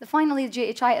 Finally,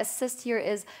 GHI Assist here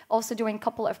is also doing a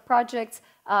couple of projects,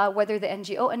 whether the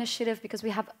NGO initiative, because we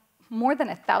have more than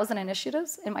 1,000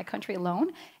 initiatives in my country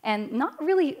alone, and not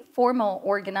really formal,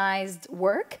 organized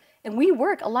work. And we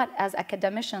work a lot as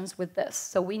academicians with this.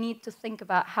 So we need to think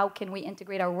about how can we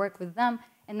integrate our work with them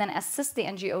and then assist the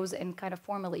NGOs in kind of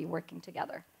formally working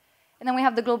together. And then we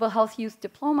have the Global Health Youth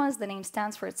Diplomas, the name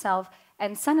stands for itself,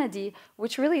 and Sanadi,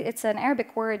 which really, it's an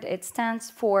Arabic word, it stands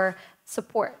for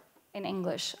support in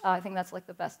English. I think that's like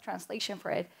the best translation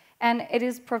for it. And it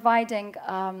is providing,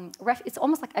 it's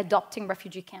almost like adopting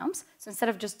refugee camps. So instead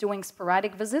of just doing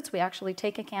sporadic visits, we actually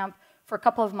take a camp for a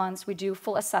couple of months. We do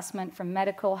full assessment from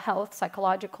medical, health,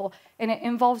 psychological, and it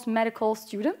involves medical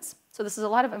students. So this is a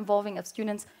lot of involving of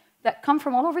students that come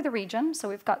from all over the region. So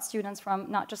we've got students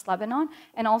from not just Lebanon,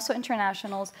 and also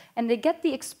internationals, and they get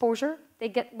the exposure, they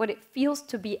get what it feels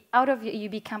to be out of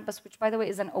UB campus, which by the way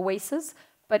is an oasis.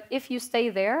 But if you stay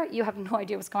there, you have no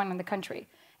idea what's going on in the country.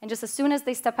 And just as soon as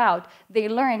they step out, they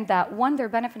learn that, one, they're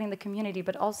benefiting the community,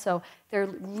 but also they're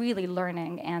really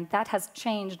learning. And that has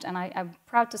changed, and I'm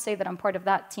proud to say that I'm part of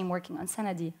that team working on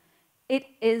Sanadi. It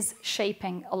is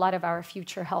shaping a lot of our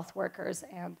future health workers,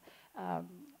 and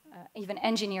even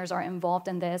engineers are involved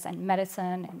in this, and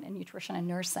medicine, and nutrition, and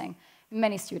nursing,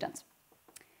 many students.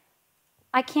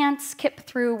 I can't skip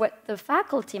through what the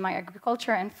faculty, my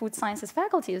agriculture and food sciences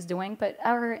faculty is doing, but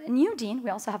our new dean, we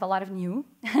also have a lot of new,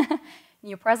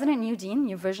 new president, new dean,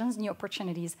 new visions, new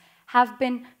opportunities, have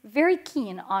been very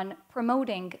keen on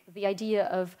promoting the idea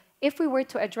of if we were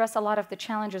to address a lot of the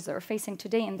challenges that we're facing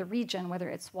today in the region, whether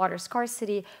it's water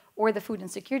scarcity or the food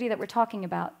insecurity that we're talking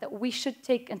about, that we should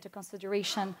take into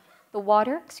consideration the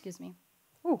water, excuse me,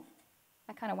 ooh,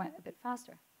 I kind of went a bit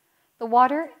faster. The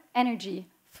water, energy,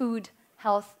 food,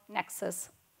 health nexus.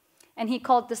 And he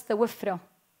called this the WIFRA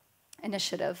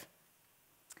initiative.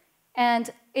 And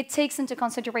it takes into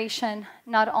consideration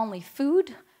not only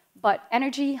food, but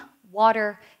energy,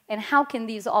 water, and how can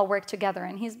these all work together.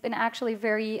 And he's been actually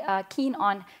very keen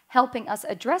on helping us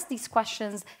address these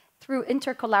questions through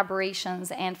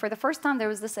intercollaborations. And for the first time, there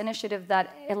was this initiative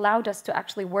that allowed us to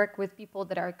actually work with people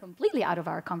that are completely out of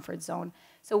our comfort zone.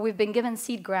 So we've been given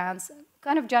seed grants,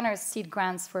 kind of generous seed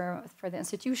grants for the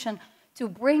institution, to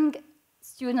bring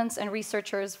students and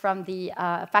researchers from the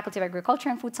Faculty of Agriculture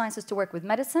and Food Sciences to work with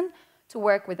medicine, to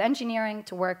work with engineering,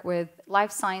 to work with life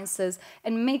sciences,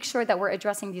 and make sure that we're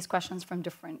addressing these questions from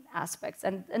different aspects.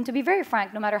 And to be very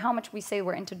frank, no matter how much we say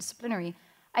we're interdisciplinary,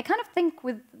 I kind of think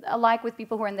alike with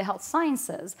people who are in the health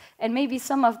sciences, and maybe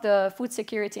some of the food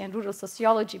security and rural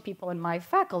sociology people in my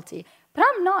faculty. But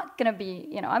I'm not going to be,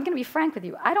 I'm going to be frank with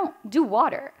you. I don't do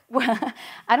water.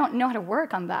 I don't know how to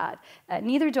work on that.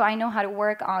 Neither do I know how to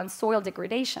work on soil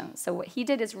degradation. So what he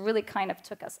did is really kind of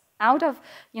took us out of,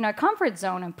 our comfort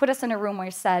zone and put us in a room where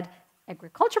he said,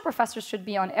 agriculture professors should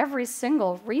be on every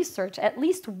single research. At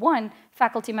least one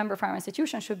faculty member from our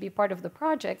institution should be part of the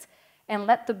project, and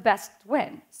let the best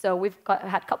win. So we've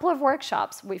had a couple of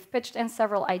workshops. We've pitched in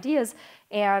several ideas,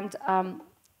 and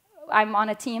I'm on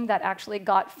a team that actually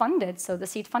got funded, so the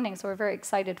seed funding, so we're very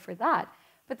excited for that.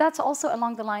 But that's also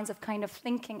along the lines of kind of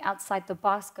thinking outside the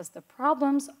box, because the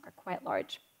problems are quite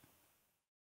large.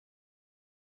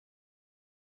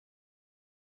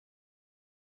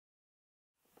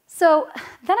 So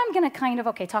then I'm going to kind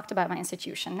of, talked about my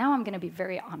institution. Now I'm going to be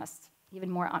very honest, even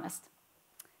more honest.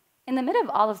 In the middle of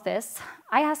all of this,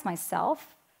 I asked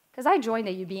myself, because I joined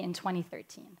AUB in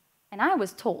 2013, and I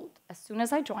was told, as soon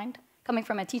as I joined, coming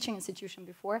from a teaching institution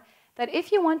before, that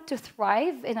if you want to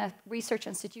thrive in a research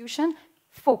institution,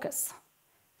 focus.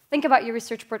 Think about your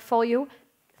research portfolio.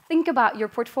 Think about your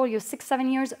portfolio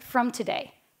 6-7 years from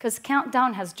today, because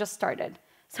countdown has just started.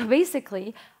 So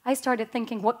basically, I started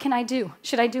thinking, what can I do?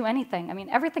 Should I do anything? I mean,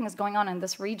 everything is going on in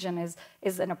this region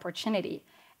is an opportunity.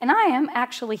 And I am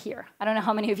actually here. I don't know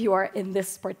how many of you are in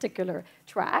this particular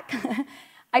track.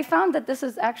 I found that this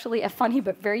is actually a funny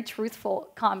but very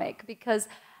truthful comic, because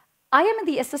I am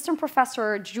the assistant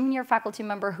professor or junior faculty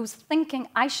member who's thinking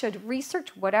I should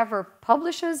research whatever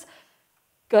publishes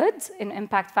good in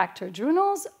impact factor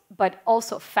journals, but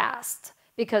also fast,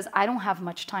 because I don't have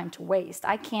much time to waste.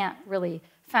 I can't really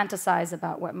fantasize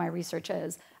about what my research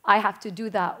is. I have to do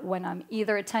that when I'm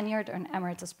either a tenured or an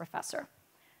emeritus professor.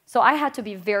 So I had to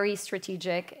be very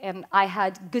strategic, and I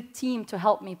had a good team to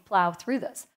help me plow through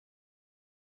this.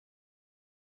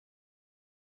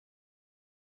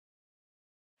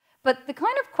 But the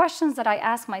kind of questions that I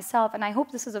ask myself, and I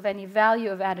hope this is of any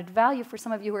value, of added value for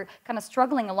some of you who are kind of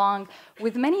struggling along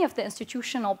with many of the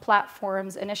institutional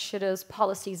platforms, initiatives,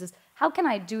 policies, is how can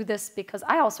I do this, because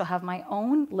I also have my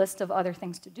own list of other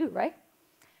things to do, right?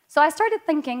 So I started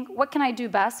thinking, what can I do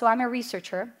best? So I'm a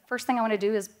researcher. First thing I want to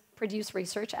do is produce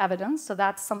research evidence, so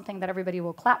that's something that everybody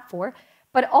will clap for,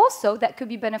 but also that could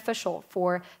be beneficial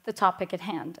for the topic at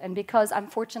hand. And because I'm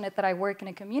fortunate that I work in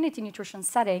a community nutrition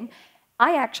setting,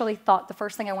 I actually thought the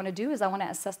first thing I want to do is I want to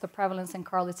assess the prevalence and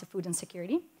correlates of food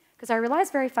insecurity, because I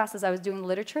realized very fast as I was doing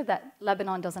literature that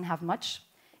Lebanon doesn't have much,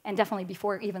 and definitely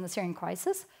before even the Syrian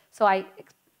crisis. So I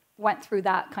went through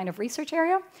that kind of research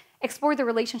area, explored the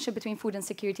relationship between food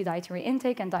insecurity, dietary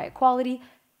intake, and diet quality,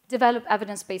 develop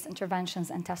evidence-based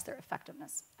interventions, and test their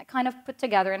effectiveness. I kind of put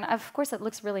together, and of course it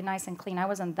looks really nice and clean. I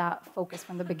wasn't that focused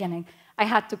from the beginning. I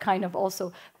had to kind of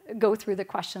also go through the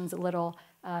questions a little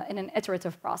in an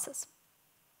iterative process.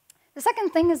 The second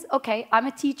thing is, okay, I'm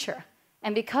a teacher,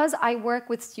 and because I work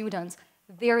with students,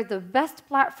 they're the best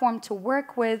platform to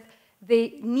work with.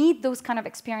 They need those kind of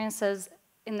experiences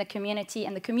in the community,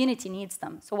 and the community needs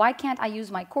them. So why can't I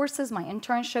use my courses, my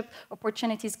internship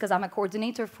opportunities, because I'm a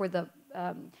coordinator for the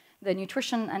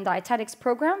nutrition and dietetics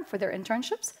program for their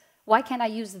internships? Why can't I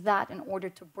use that in order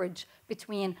to bridge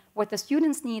between what the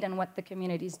students need and what the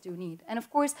communities do need? And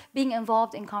of course, being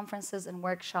involved in conferences and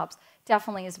workshops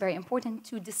definitely is very important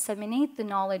to disseminate the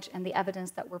knowledge and the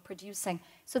evidence that we're producing,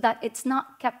 so that it's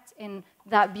not kept in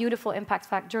that beautiful impact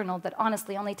fact journal that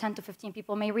honestly only 10 to 15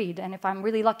 people may read. And if I'm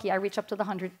really lucky, I reach up to the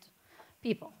 100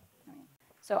 people.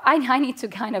 So I need to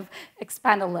kind of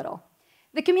expand a little.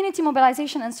 The community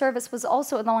mobilization and service was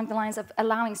also along the lines of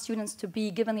allowing students to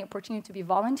be given the opportunity to be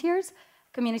volunteers,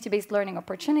 community-based learning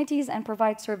opportunities, and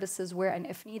provide services where and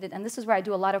if needed. And this is where I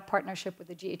do a lot of partnership with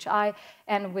the GHI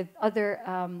and with other,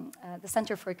 the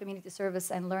Center for Community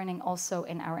Service and Learning also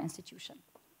in our institution.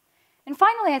 And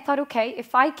finally, I thought, okay,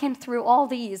 if I can, through all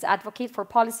these, advocate for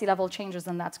policy-level changes,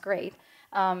 then that's great.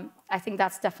 I think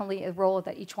that's definitely a role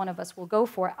that each one of us will go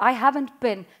for. I haven't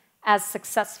been as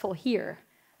successful here.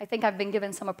 I think I've been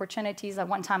given some opportunities. At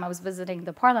one time, I was visiting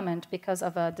the parliament because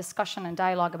of a discussion and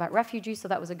dialogue about refugees, so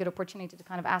that was a good opportunity to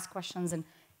kind of ask questions and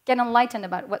get enlightened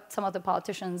about what some of the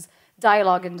politicians'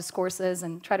 dialogue and discourse is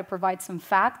and try to provide some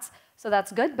facts, so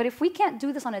that's good. But if we can't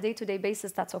do this on a day-to-day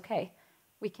basis, that's okay.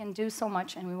 We can do so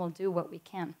much, and we will do what we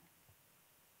can.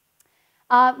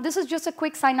 This is just a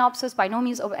quick synopsis. By no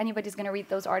means anybody's going to read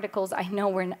those articles. I know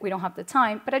we don't have the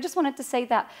time, but I just wanted to say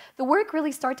that the work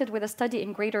really started with a study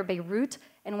in Greater Beirut,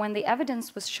 and when the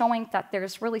evidence was showing that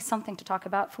there's really something to talk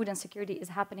about, food insecurity is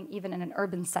happening even in an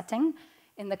urban setting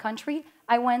in the country,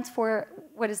 I went for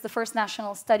what is the first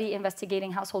national study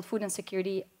investigating household food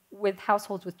insecurity with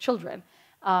households with children.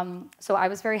 So I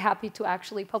was very happy to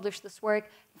actually publish this work,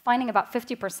 finding about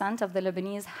 50% of the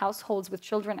Lebanese households with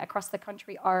children across the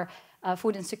country are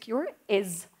food insecure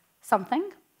is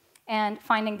something, and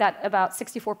finding that about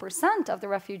 64% of the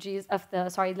refugees, of the,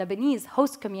 Lebanese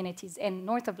host communities in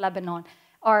north of Lebanon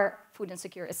are food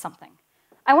insecure is something.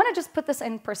 I want to just put this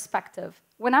in perspective.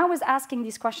 When I was asking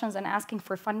these questions and asking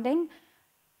for funding,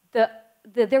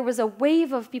 there was a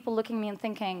wave of people looking at me and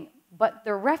thinking, but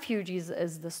the refugees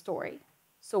is the story.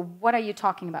 So what are you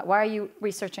talking about? Why are you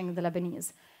researching the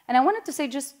Lebanese? And I wanted to say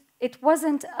just, it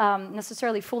wasn't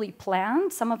necessarily fully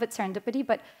planned, some of it's serendipity,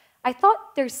 but I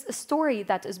thought there's a story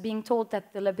that is being told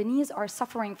that the Lebanese are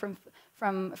suffering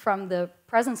from the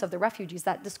presence of the refugees,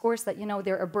 that discourse that, you know,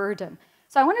 they're a burden.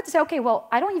 So I wanted to say, okay, well,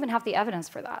 I don't even have the evidence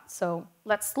for that, so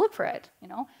let's look for it, you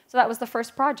know? So that was the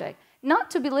first project.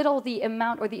 Not to belittle the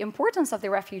amount or the importance of the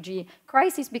refugee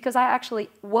crisis, because I actually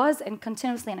was and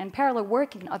continuously and in parallel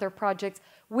working in other projects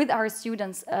with our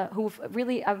students who've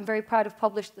really, I'm very proud of,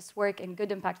 published this work in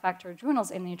good impact factor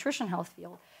journals in the nutrition health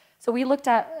field. So we looked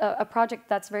at a project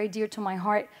that's very dear to my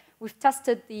heart. We've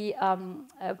tested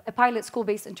a pilot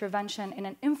school-based intervention in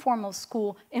an informal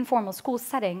school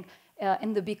setting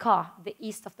in the Bika, the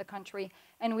east of the country.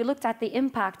 And we looked at the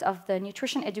impact of the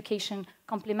nutrition education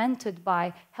complemented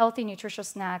by healthy nutritious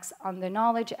snacks on the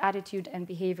knowledge, attitude, and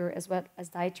behavior, as well as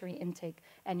dietary intake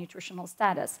and nutritional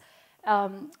status.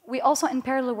 We also, in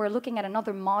parallel, were looking at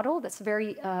another model that's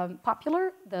very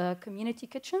popular, the community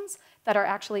kitchens that are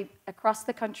actually across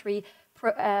the country,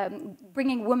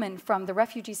 bringing women from the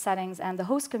refugee settings and the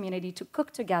host community to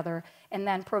cook together and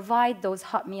then provide those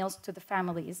hot meals to the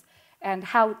families. And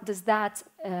how does that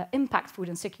impact food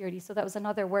insecurity? So that was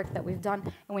another work that we've done,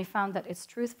 and we found that it's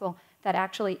truthful, that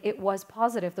actually it was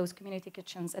positive, those community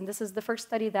kitchens. And this is the first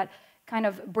study that kind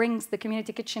of brings the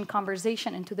community kitchen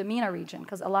conversation into the MENA region,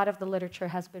 because a lot of the literature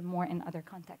has been more in other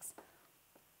contexts.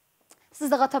 This is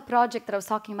the Ghata project that I was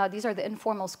talking about. These are the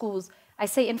informal schools. I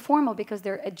say informal because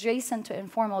they're adjacent to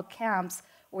informal camps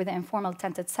or the informal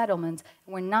tented settlements.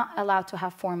 We're not allowed to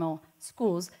have formal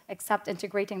schools except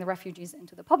integrating the refugees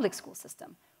into the public school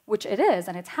system, which it is,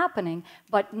 and it's happening,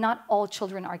 but not all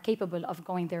children are capable of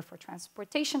going there for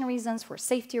transportation reasons, for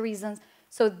safety reasons.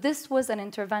 So this was an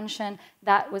intervention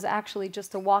that was actually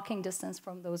just a walking distance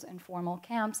from those informal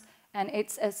camps. And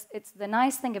it's the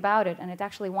nice thing about it, and it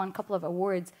actually won a couple of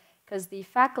awards, because the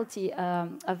faculty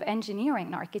of engineering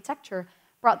and architecture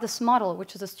brought this model,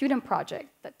 which is a student project,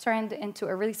 that turned into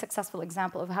a really successful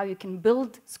example of how you can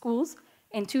build schools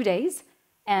in 2 days,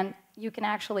 and you can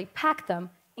actually pack them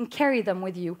and carry them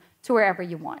with you to wherever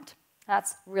you want.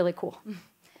 That's really cool.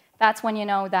 That's when you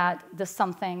know that there's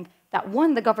something that,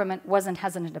 one, the government wasn't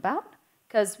hesitant about,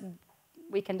 because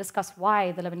we can discuss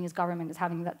why the Lebanese government is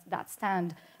having that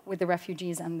stand with the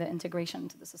refugees and the integration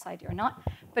into the society or not.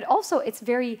 But also, it's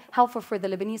very helpful for the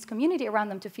Lebanese community around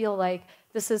them to feel like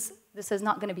this is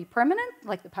not going to be permanent,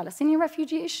 like the Palestinian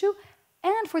refugee issue,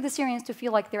 and for the Syrians to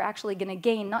feel like they're actually going to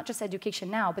gain not just education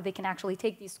now, but they can actually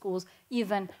take these schools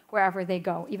even wherever they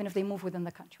go, even if they move within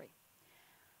the country.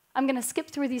 I'm going to skip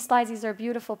through these slides. These are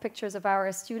beautiful pictures of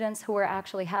our students who are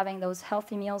actually having those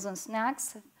healthy meals and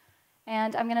snacks.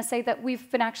 And I'm going to say that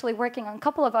we've been actually working on a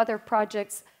couple of other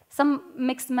projects, some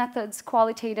mixed methods,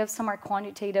 qualitative, some are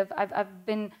quantitative. I've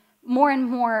been more and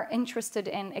more interested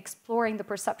in exploring the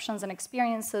perceptions and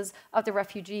experiences of the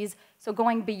refugees, so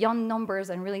going beyond numbers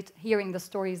and really hearing the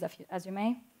stories, as you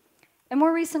may. A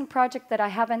more recent project that I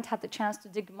haven't had the chance to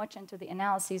dig much into the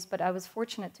analyses, but I was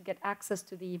fortunate to get access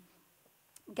to the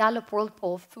Gallup World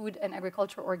Poll Food and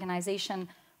Agriculture Organization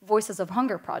Voices of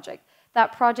Hunger project.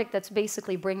 That project that's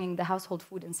basically bringing the household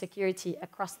food insecurity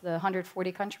across the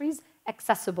 140 countries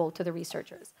accessible to the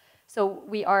researchers. So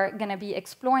we are going to be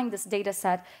exploring this data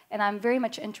set, and I'm very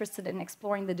much interested in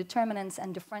exploring the determinants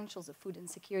and differentials of food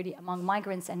insecurity among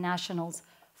migrants and nationals,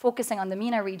 focusing on the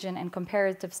MENA region and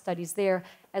comparative studies there,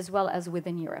 as well as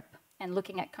within Europe, and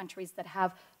looking at countries that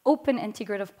have open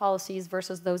integrative policies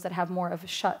versus those that have more of a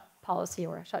shut policy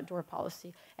or a shut door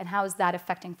policy, and how is that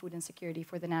affecting food insecurity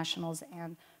for the nationals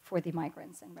and for the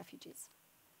migrants and refugees.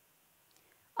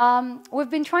 We've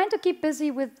been trying to keep busy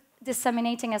with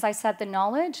disseminating, as I said, the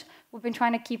knowledge. We've been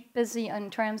trying to keep busy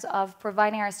in terms of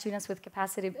providing our students with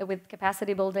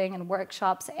capacity building and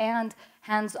workshops and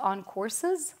hands-on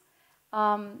courses.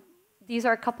 These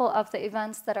are a couple of the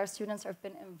events that our students have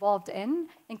been involved in,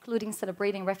 including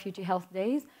celebrating Refugee Health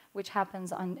Days, which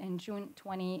happens in June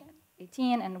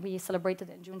 2018, and we celebrated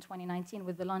in June 2019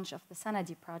 with the launch of the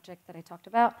Sanadi project that I talked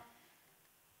about.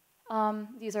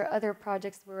 These are other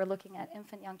projects where we're looking at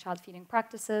infant young child feeding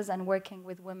practices and working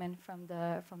with women from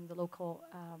the local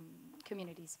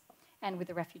communities and with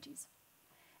the refugees.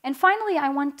 And finally, I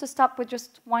want to stop with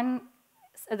just one.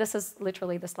 This is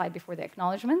literally the slide before the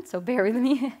acknowledgement, so bear with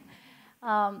me.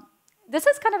 This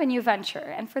is kind of a new venture,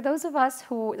 and for those of us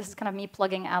who, this is kind of me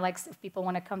plugging Alex, if people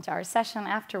want to come to our session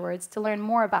afterwards to learn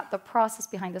more about the process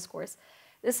behind this course.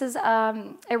 This is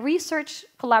a research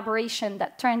collaboration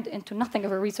that turned into nothing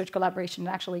of a research collaboration. It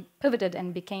actually pivoted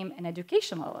and became an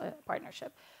educational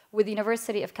partnership with the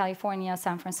University of California,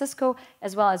 San Francisco,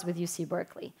 as well as with UC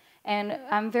Berkeley. And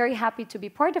I'm very happy to be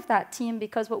part of that team,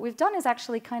 because what we've done is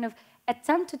actually kind of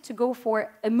attempted to go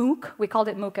for a MOOC. We called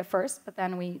it MOOC at first, but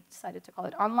then we decided to call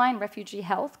it Online Refugee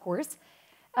Health Course.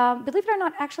 Believe it or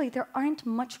not, actually, there aren't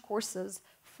much courses,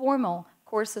 formal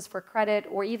courses for credit,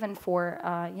 or even for,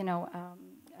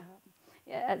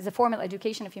 as a formal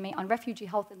education, if you may, on refugee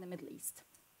health in the Middle East.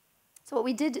 So what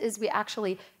we did is we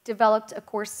actually developed a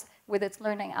course with its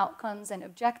learning outcomes and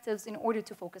objectives in order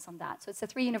to focus on that. So it's a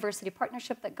 3-university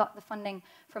partnership that got the funding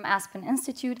from Aspen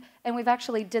Institute, and we've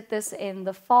actually did this in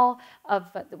the fall of,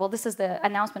 well, this is the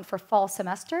announcement for fall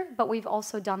semester, but we've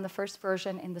also done the first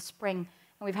version in the spring,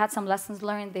 and we've had some lessons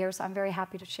learned there, so I'm very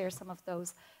happy to share some of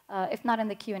those, if not in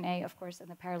the Q&A, of course, in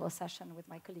the parallel session with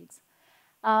my colleagues.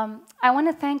 I want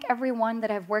to thank everyone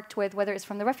that I've worked with, whether it's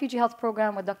from the Refugee Health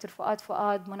Program with Dr.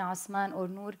 Fuad, Mona Osman, or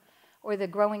Noor, or the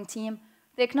growing team,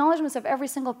 The acknowledgements of every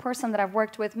single person that I've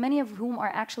worked with, many of whom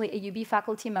are actually AUB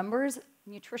faculty members,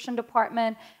 nutrition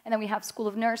department, and then we have School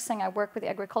of Nursing. I work with the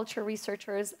agriculture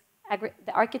researchers,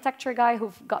 the architecture guy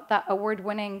who got that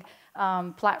award-winning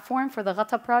platform for the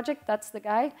Ghata project, that's the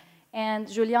guy.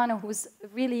 And Giuliano, who's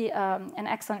really an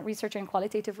excellent researcher and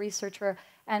qualitative researcher,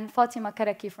 and Fatima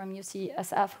Karaki from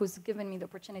UCSF, who's given me the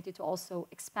opportunity to also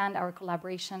expand our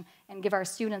collaboration and give our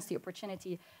students the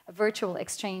opportunity, a virtual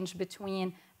exchange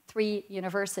between 3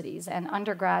 universities, and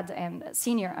undergrad and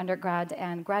senior undergrad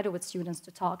and graduate students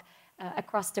to talk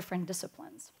across different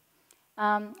disciplines.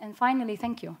 And finally,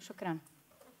 thank you. Shukran.